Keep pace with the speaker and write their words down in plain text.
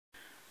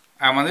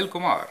I'm Anil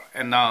Kumar,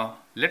 and now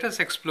let us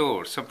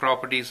explore some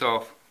properties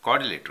of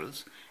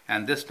quadrilaterals,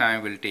 and this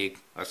time we'll take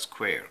a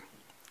square.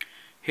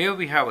 Here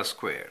we have a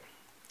square.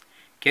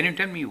 Can you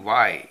tell me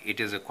why it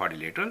is a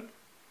quadrilateral?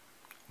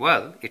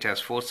 Well, it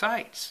has four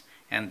sides,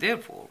 and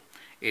therefore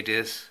it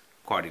is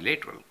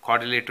quadrilateral.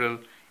 Quadrilateral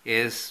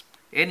is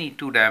any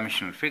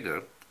two-dimensional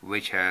figure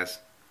which has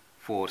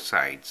four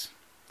sides.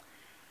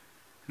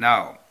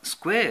 Now,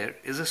 square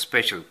is a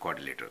special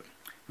quadrilateral.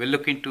 We'll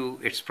look into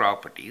its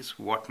properties,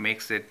 what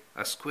makes it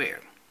a square.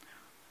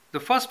 The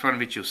first one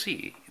which you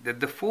see, that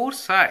the four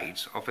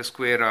sides of a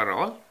square are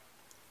all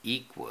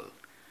equal.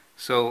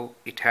 So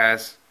it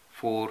has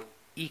four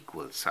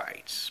equal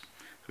sides.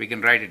 We can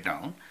write it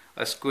down.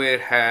 A square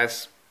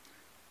has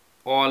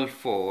all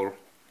four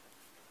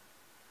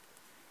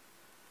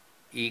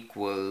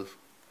equal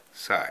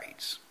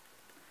sides.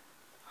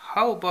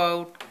 How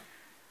about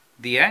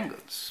the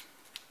angles?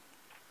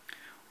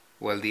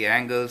 Well, the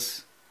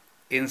angles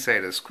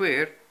inside a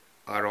square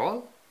are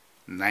all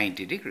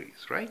 90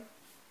 degrees, right?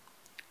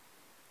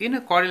 In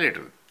a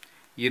quadrilateral,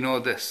 you know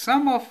the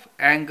sum of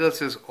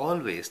angles is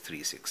always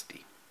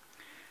 360.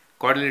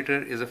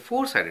 Quadrilateral is a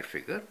four-sided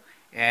figure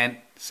and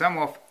sum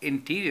of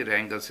interior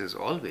angles is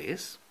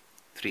always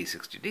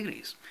 360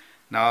 degrees.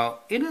 Now,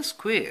 in a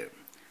square,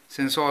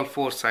 since all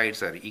four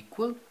sides are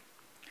equal,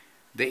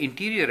 the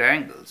interior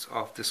angles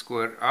of the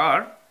square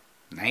are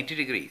 90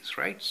 degrees,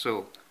 right?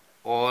 So,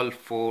 all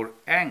four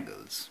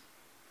angles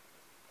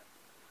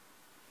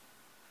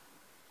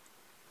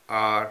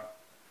are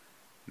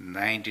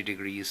 90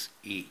 degrees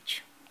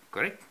each,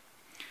 correct?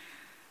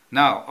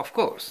 Now, of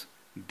course,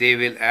 they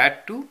will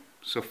add to,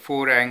 so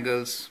four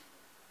angles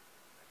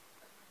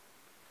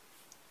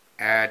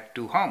add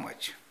to how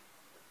much?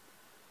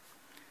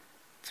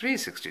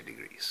 360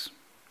 degrees.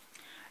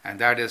 And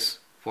that is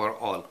for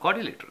all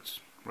quadrilaterals,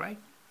 right?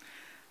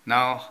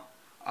 Now,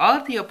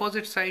 are the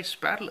opposite sides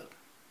parallel?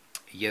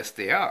 Yes,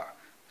 they are.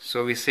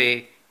 So we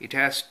say it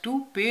has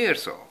two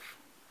pairs of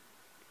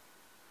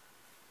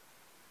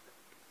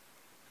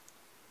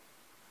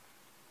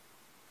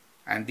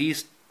and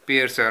these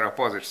pairs are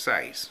opposite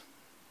sides.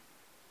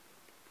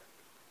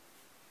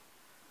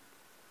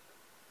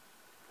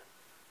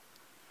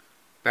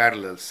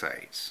 Parallel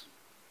sides.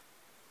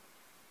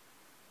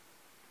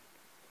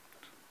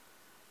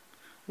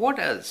 What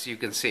else you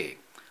can say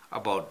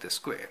about the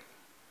square?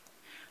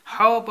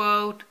 How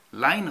about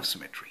line of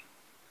symmetry?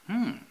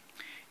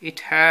 It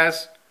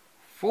has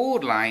four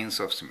lines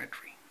of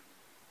symmetry.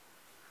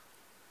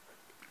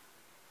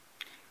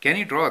 Can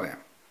you draw them?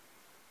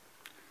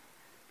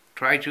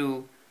 Try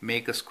to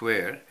make a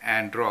square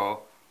and draw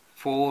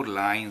four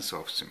lines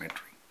of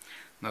symmetry.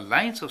 Now,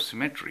 lines of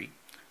symmetry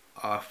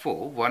are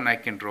four. One I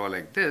can draw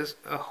like this,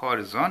 a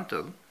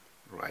horizontal,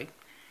 right?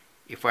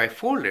 If I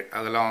fold it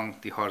along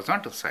the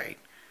horizontal side,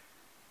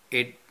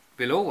 it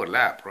will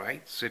overlap,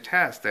 right? So it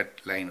has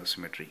that line of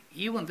symmetry.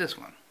 Even this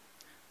one.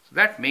 So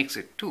that makes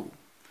it two.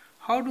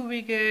 How do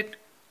we get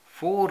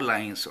four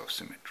lines of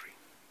symmetry?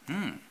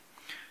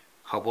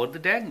 How about the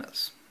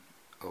diagonals?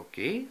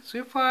 Okay, so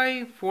if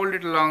I fold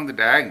it along the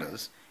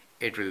diagonals,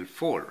 it will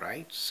fold,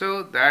 right?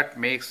 So that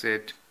makes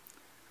it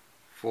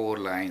four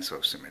lines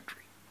of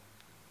symmetry.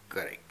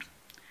 Correct.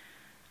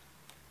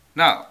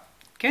 Now,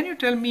 can you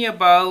tell me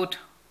about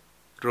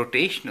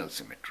rotational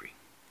symmetry?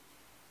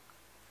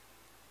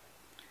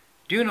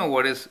 Do you know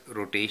what is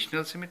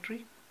rotational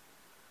symmetry?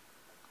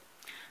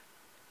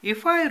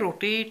 If I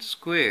rotate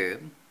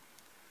square,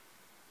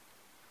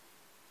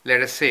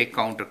 let us say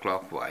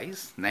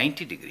counterclockwise,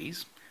 90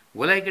 degrees,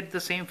 will I get the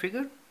same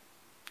figure?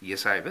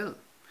 Yes, I will.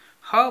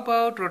 How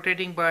about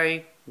rotating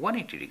by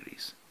 180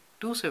 degrees,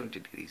 270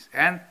 degrees,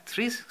 and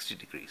 360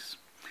 degrees?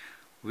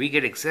 We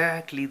get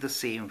exactly the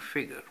same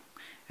figure.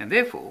 And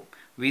therefore,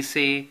 we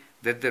say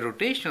that the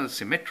rotational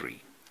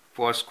symmetry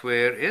for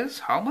square is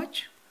how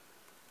much?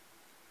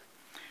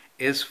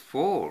 Is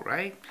 4,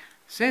 right?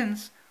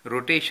 Since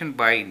rotation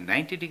by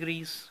 90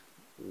 degrees,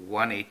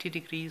 180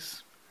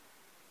 degrees,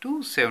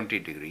 270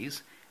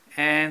 degrees,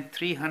 and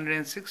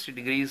 360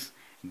 degrees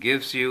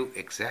gives you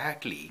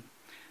exactly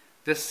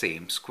the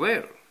same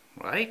square,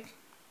 right?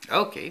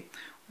 Okay,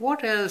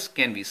 what else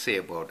can we say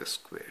about a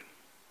square?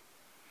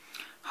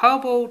 How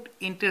about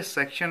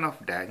intersection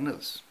of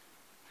diagonals?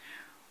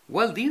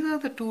 Well, these are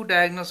the two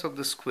diagonals of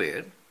the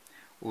square.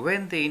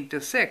 When they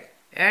intersect,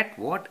 at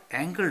what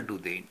angle do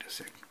they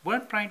intersect?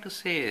 What I'm trying to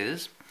say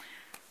is,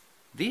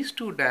 these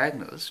two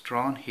diagonals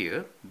drawn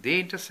here,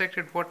 they intersect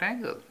at what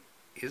angle?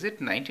 Is it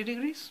 90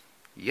 degrees?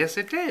 Yes,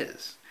 it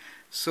is.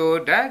 So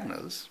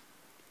diagonals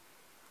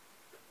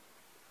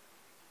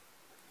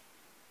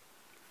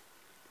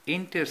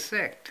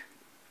intersect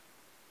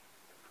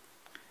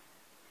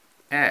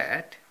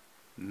at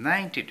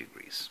 90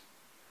 degrees.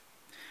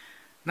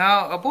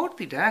 Now, about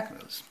the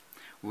diagonals,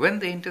 when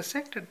they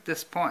intersect at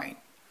this point,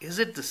 is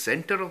it the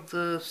center of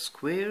the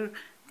square?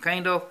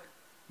 Kind of,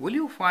 will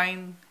you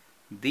find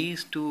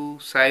these two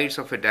sides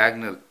of a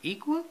diagonal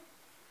equal?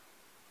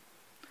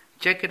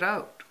 Check it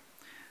out.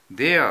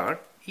 They are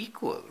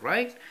equal,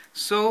 right?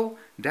 So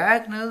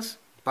diagonals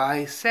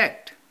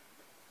bisect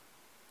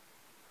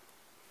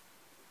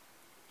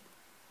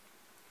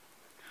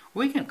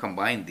We can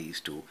combine these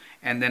two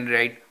and then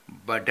write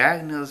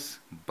diagonals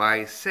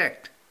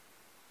bisect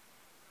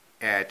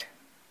at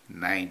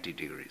 90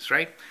 degrees,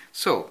 right?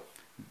 So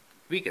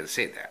we can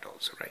say that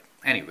also, right?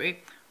 Anyway,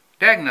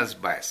 diagonals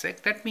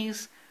bisect, that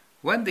means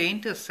when they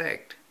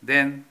intersect,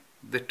 then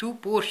the two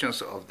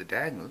portions of the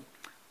diagonal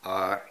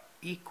are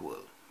equal,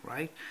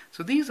 right?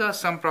 So these are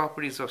some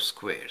properties of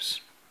squares.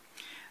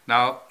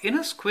 Now, in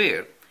a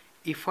square,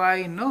 if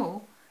I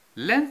know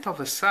length of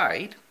a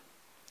side,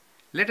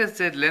 let us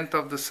say length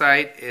of the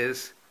side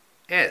is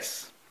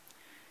S,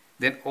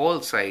 then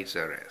all sides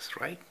are S,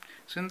 right?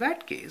 So in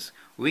that case,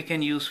 we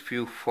can use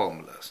few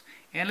formulas.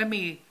 And let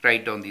me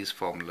write down these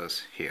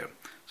formulas here.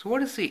 So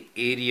what is the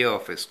area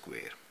of a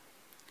square?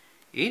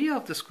 Area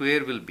of the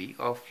square will be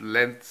of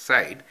length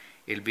side.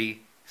 It will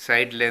be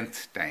side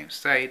length times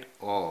side,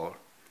 or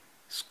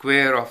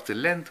square of the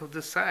length of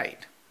the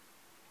side.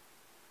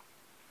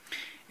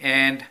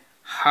 And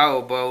how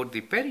about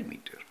the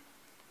perimeter?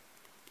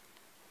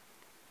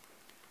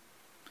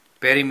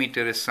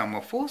 Perimeter is sum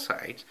of four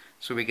sides,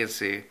 so we can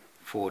say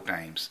 4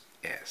 times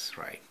S,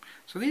 right?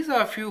 So these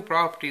are a few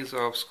properties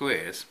of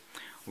squares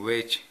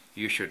which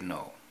you should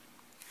know.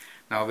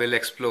 Now we'll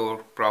explore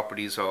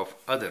properties of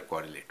other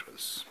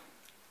quadrilaterals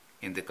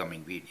in the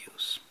coming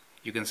videos.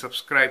 You can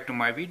subscribe to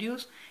my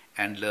videos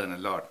and learn a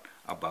lot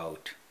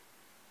about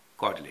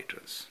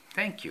quadrilaterals.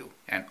 Thank you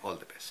and all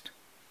the best.